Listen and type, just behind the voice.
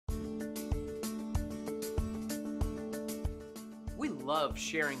love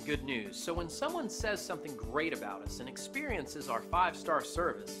sharing good news, so when someone says something great about us and experiences our 5-star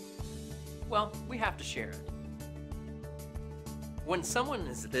service, well, we have to share it. When someone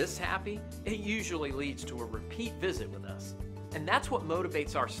is this happy, it usually leads to a repeat visit with us. And that's what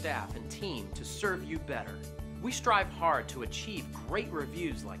motivates our staff and team to serve you better. We strive hard to achieve great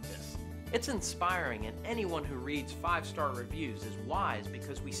reviews like this. It's inspiring, and anyone who reads 5-star reviews is wise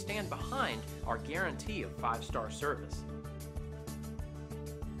because we stand behind our guarantee of 5-star service.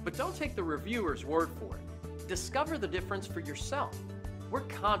 But don't take the reviewer's word for it. Discover the difference for yourself. We're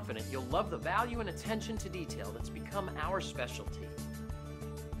confident you'll love the value and attention to detail that's become our specialty.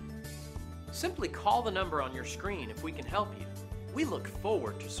 Simply call the number on your screen if we can help you. We look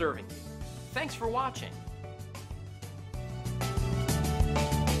forward to serving you. Thanks for watching.